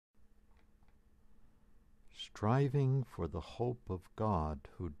striving for the hope of God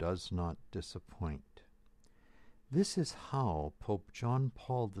who does not disappoint. This is how Pope John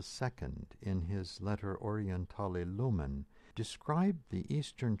Paul II, in his letter Orientale Lumen, described the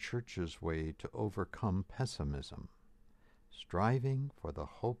Eastern Church's way to overcome pessimism, striving for the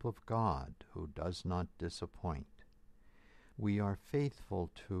hope of God who does not disappoint. We are faithful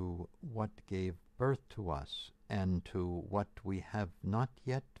to what gave birth to us and to what we have not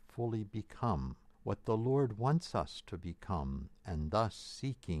yet fully become, what the Lord wants us to become, and thus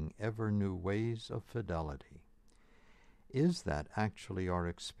seeking ever new ways of fidelity. Is that actually our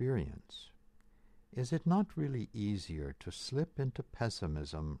experience? Is it not really easier to slip into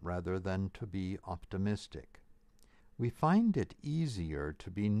pessimism rather than to be optimistic? We find it easier to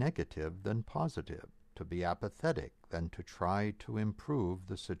be negative than positive, to be apathetic than to try to improve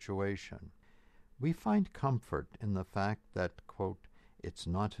the situation. We find comfort in the fact that, quote, it's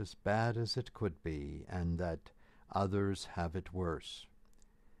not as bad as it could be, and that others have it worse.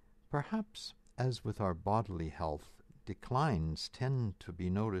 Perhaps, as with our bodily health, declines tend to be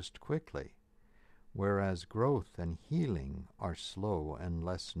noticed quickly, whereas growth and healing are slow and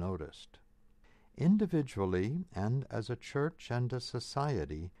less noticed. Individually and as a church and a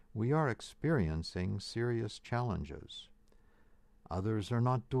society, we are experiencing serious challenges. Others are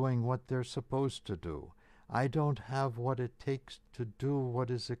not doing what they're supposed to do. I don't have what it takes to do what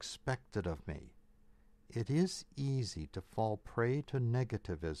is expected of me. It is easy to fall prey to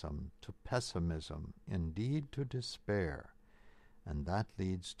negativism, to pessimism, indeed to despair, and that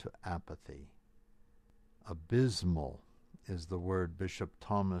leads to apathy. Abysmal is the word Bishop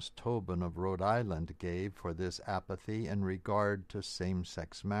Thomas Tobin of Rhode Island gave for this apathy in regard to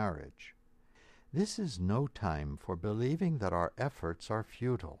same-sex marriage. This is no time for believing that our efforts are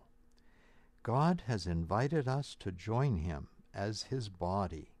futile. God has invited us to join him as his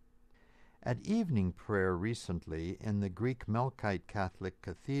body. At evening prayer recently in the Greek Melkite Catholic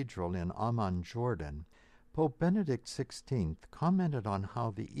Cathedral in Amman, Jordan, Pope Benedict XVI commented on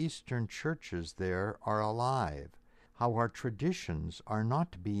how the Eastern churches there are alive, how our traditions are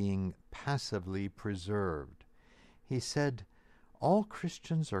not being passively preserved. He said, all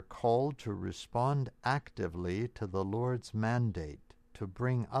Christians are called to respond actively to the Lord's mandate to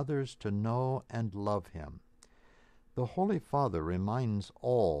bring others to know and love him. The Holy Father reminds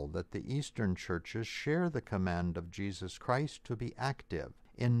all that the Eastern churches share the command of Jesus Christ to be active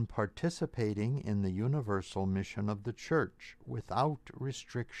in participating in the universal mission of the Church without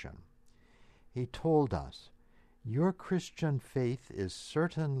restriction. He told us, your Christian faith is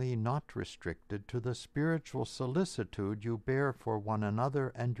certainly not restricted to the spiritual solicitude you bear for one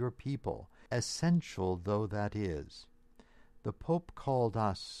another and your people, essential though that is. The Pope called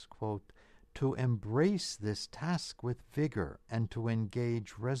us, quote, to embrace this task with vigor and to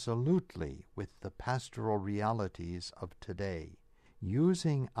engage resolutely with the pastoral realities of today,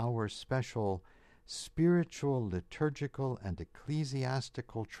 using our special spiritual, liturgical, and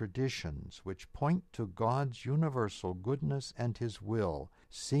ecclesiastical traditions which point to God's universal goodness and his will,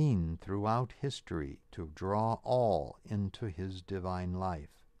 seen throughout history, to draw all into his divine life.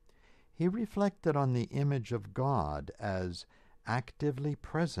 He reflected on the image of God as actively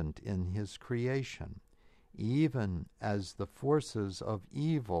present in his creation, even as the forces of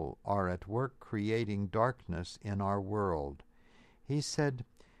evil are at work creating darkness in our world. He said,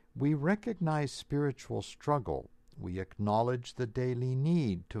 we recognize spiritual struggle. We acknowledge the daily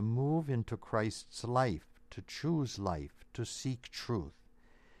need to move into Christ's life, to choose life, to seek truth.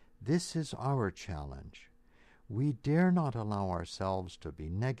 This is our challenge. We dare not allow ourselves to be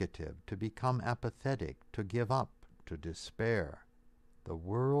negative, to become apathetic, to give up, to despair. The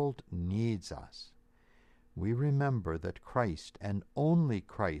world needs us. We remember that Christ, and only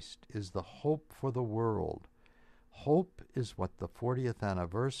Christ, is the hope for the world. Hope is what the 40th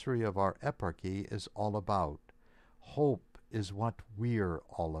anniversary of our eparchy is all about. Hope is what we're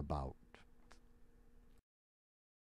all about.